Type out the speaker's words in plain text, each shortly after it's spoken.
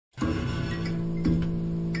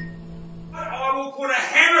will put a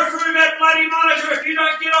hammer through that bloody monitor if you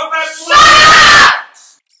don't get off that floor!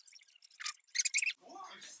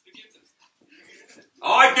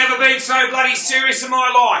 I've never been so bloody serious in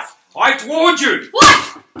my life. I warned you.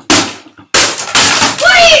 What? What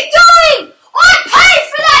are you doing? I paid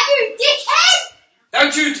for that, you dickhead!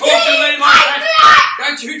 Don't you talk to me like that.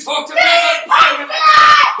 Don't you talk to me like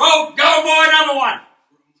that. Well, go and buy another one.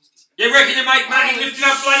 You reckon you make money lifting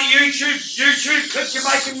up bloody YouTube clips? You're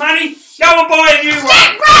making money? Go and buy a new one.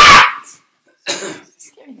 Get wrecked!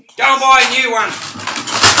 Go and buy a new one.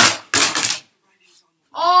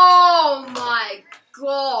 Oh my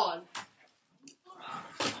god.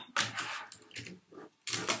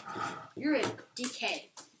 You're a dickhead.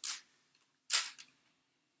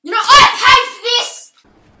 You know, I paid for this!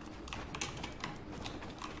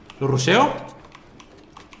 ¿Lo rusheo?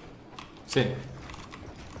 Sí.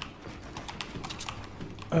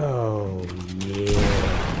 Oh,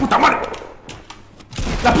 yeah. ¡Puta madre!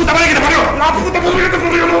 ¡La puta madre que te parió! ¡La puta madre que te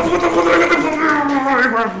parió! ¡La puta madre que te parió!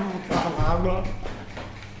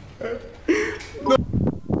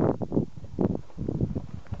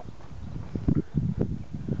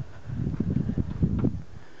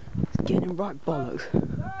 It's getting right bollocks.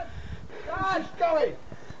 Dad, Joey!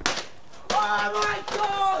 Oh my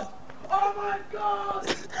god! Oh my god!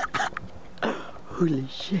 Holy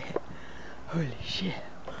shit. Holy shit.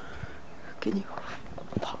 Can you...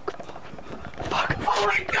 Fuck. Oh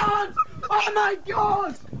my god! Oh my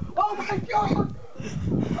god! Oh my god!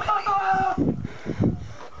 Ah!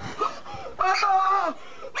 Ah!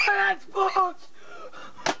 My head's fucked!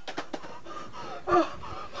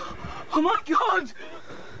 Oh my god!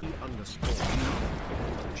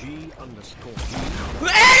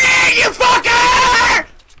 Edit, you fucker!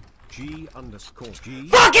 G_G.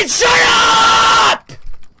 Fucking shut up!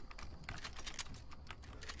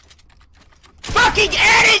 Fucking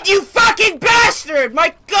edit, you fucking bastard!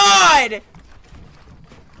 My god!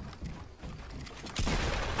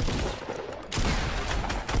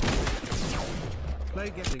 Play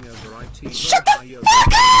getting over IT. Shut the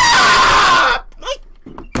fuck up! My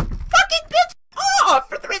fucking bitch off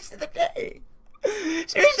for the rest of the day.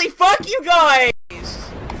 Seriously, fuck you guys!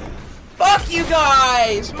 Fuck you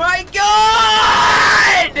guys! My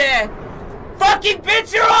god! Fucking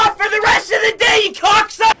bits are off for the rest of the day, you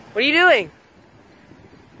cocksucker! What are you doing?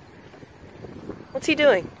 What's he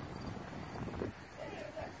doing?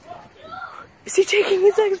 Is he taking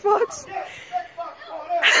his Xbox?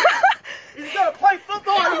 He's gonna play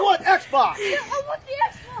football or you want Xbox? I want the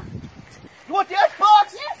Xbox! You want the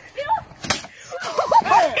Xbox? Yes, get up!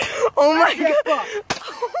 Hey, Oh my Xbox. god!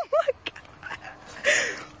 Oh my god!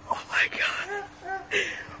 Oh my god!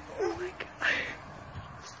 Oh my god!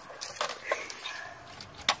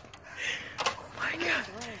 Oh my god!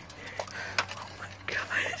 Oh my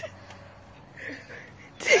god!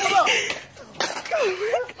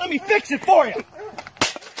 Let me fix it for you.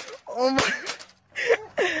 Oh my!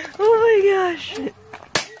 Oh my gosh!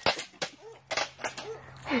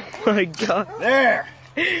 Oh my god! There.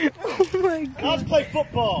 Oh my god! Let's play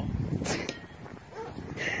football.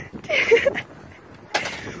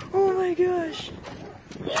 Oh my gosh!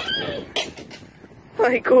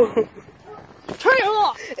 Michael! Turn it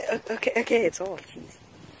off. Okay, it's off. Jeez.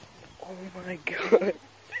 Oh my god!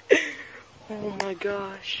 Oh my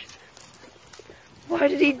gosh! Why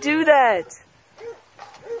did he do that?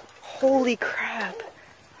 Holy crap!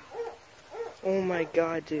 Oh my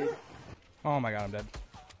god, dude! Oh my god, I'm dead.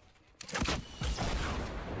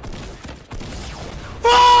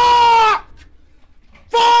 Fuck!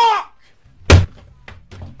 Fuck!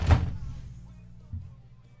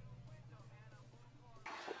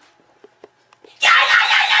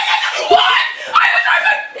 What?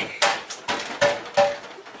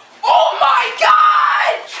 Oh my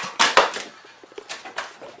god!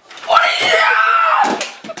 What are you?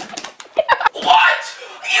 What?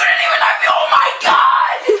 You didn't even have me. Oh my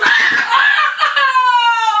god!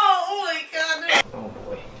 Oh my god! Oh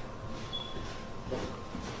boy.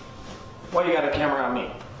 Why you got a camera on me?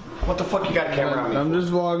 What the fuck you got a camera on me? I'm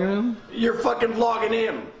just vlogging him. You're fucking vlogging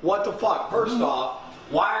him. What the fuck? First off,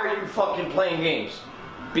 why are you fucking playing games?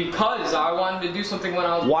 Because I wanted to do something when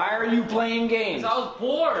I was. Why are you playing games? Because I was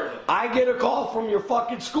bored. I get a call from your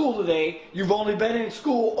fucking school today. You've only been in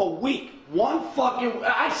school a week.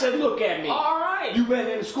 I said, look at me. Alright. You've been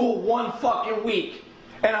in school 1 fucking week.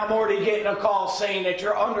 And I'm already getting a call saying that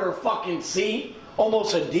you're under a fucking C,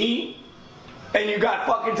 almost a D. And you got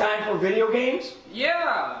fucking time for video games?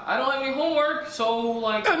 Yeah, I don't have any homework, so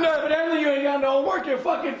like. No, but evidently you ain't got no homework. You're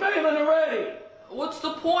fucking failing already. What's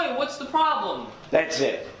the point? What's the problem? That's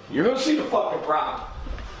it. You're gonna see the fucking problem.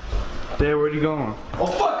 Dad, where you going?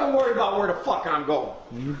 Don't fucking worry about where the fuck I'm going.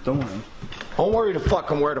 What are you doing? Don't worry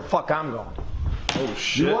fucking where the fuck I'm going. Oh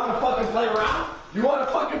shit. You wanna fucking play around? You wanna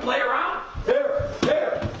fucking play around? There.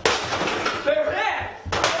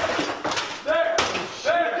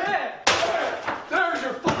 There's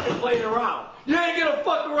your fucking playing around. You ain't gonna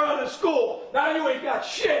fuck around in school. Now you ain't got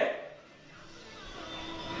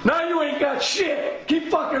shit.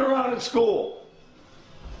 Keep fucking around in school.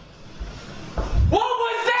 What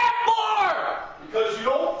was that for? Because you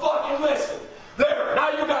don't fucking listen. There, now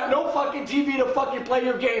you got no fucking TV to fucking play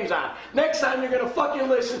your games on. Next time you're gonna fucking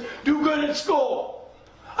listen, do good in school.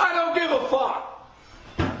 I don't give a fuck.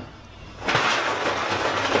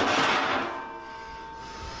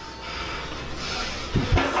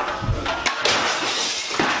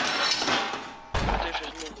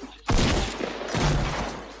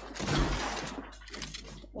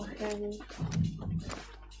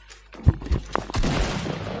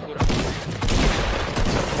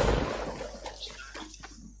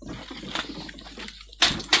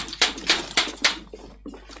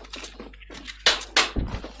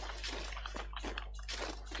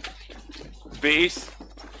 Base.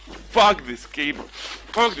 Fuck this cable.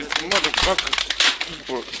 Fuck this motherfucker.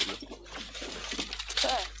 What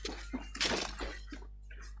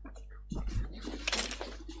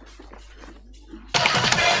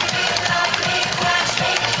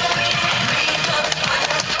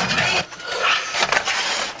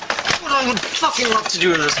I would fucking love to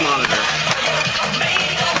do to this monitor.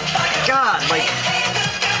 God, like,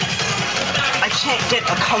 I can't get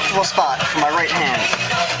a comfortable spot for my right hand.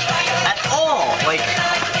 At all. Like,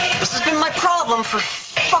 this has been my problem for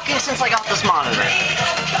fucking since I got this monitor.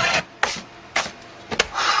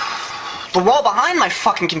 The wall behind my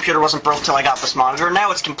fucking computer wasn't broke till I got this monitor, and now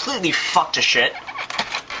it's completely fucked to shit.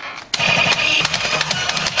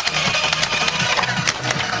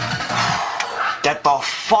 Get the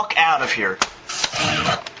fuck out of here.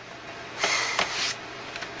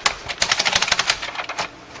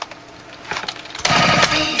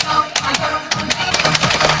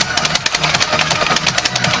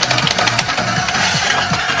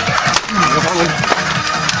 What I would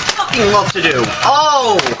fucking love to do.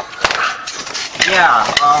 Oh! Yeah,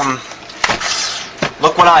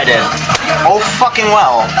 look what I did. Oh fucking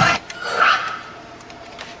well.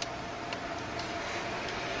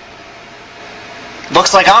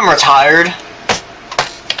 Looks like I'm retired.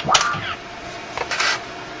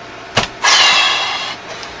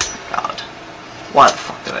 God. Why the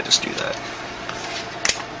fuck did I just do that?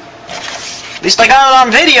 At least I got it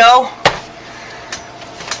on video!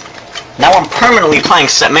 Now I'm permanently playing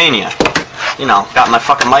Set Mania. You know, got my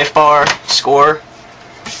fucking life bar, score,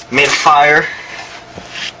 made a fire,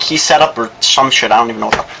 key setup or some shit, I don't even know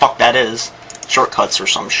what the fuck that is. Shortcuts or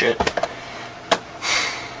some shit.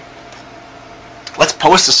 Let's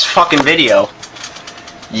post this fucking video.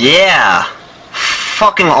 Yeah!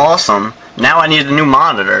 Fucking awesome. Now I need a new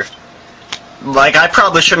monitor. Like, I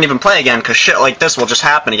probably shouldn't even play again, because shit like this will just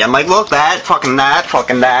happen again. Like, look, that, fucking, like,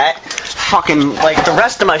 the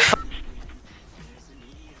rest of my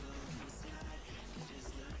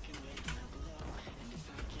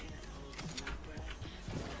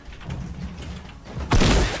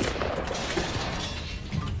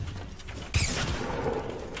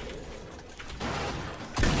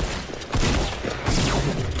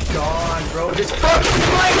bro, just fucking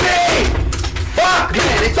play me! Fuck,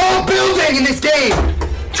 man, it's all building in this game!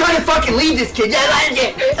 Trying to fucking leave this kid, I like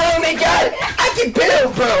it! Oh my god, I can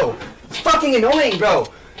build, bro! It's fucking annoying, bro.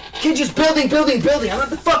 Kid just building. I don't have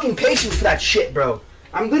the fucking patience for that shit, bro.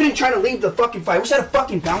 I'm literally trying to leave the fucking fight. I wish I had a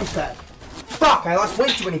fucking bounce pad. Fuck, I lost way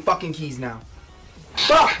too many fucking keys now.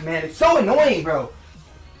 Fuck, man, it's so annoying, bro.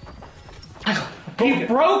 You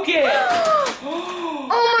broke it!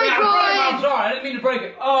 Oh my yeah, god! I'm sorry, I didn't mean to break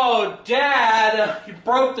it. Oh, Dad, you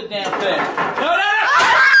broke the damn thing. No!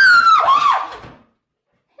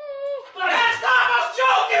 Stop! I was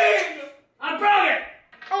joking! I broke it!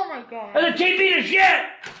 Oh my god. And the TV is shit!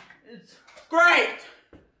 It's great!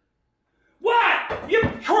 What? You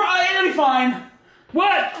try, it'll be fine.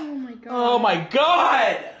 What? Oh my god. Oh my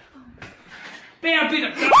god! Bam, piece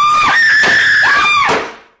of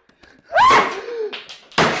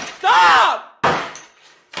Stop!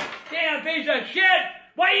 Damn piece of shit!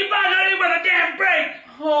 Why you bothering me with a damn break?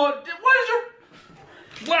 Oh, what is your...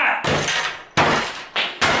 What?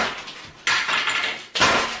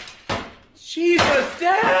 Jesus,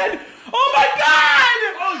 Dad! Oh my god!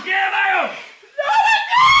 Oh, damn, Michael! Oh my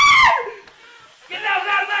god! Get out,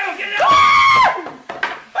 Michael! Get out! Ah! I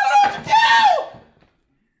don't know what to do!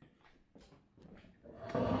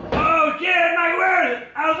 Oh, shit, Michael, where is it?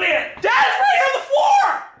 I'll see it. Dad, it's right here on the floor!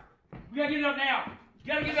 We get it up now.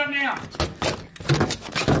 You gotta get it up now.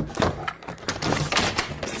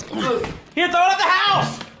 Here, throw it at the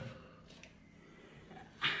house.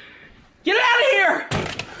 Get it out of here.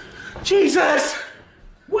 Jesus!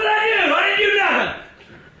 What'd I do? I didn't do nothing.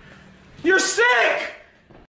 You're sick!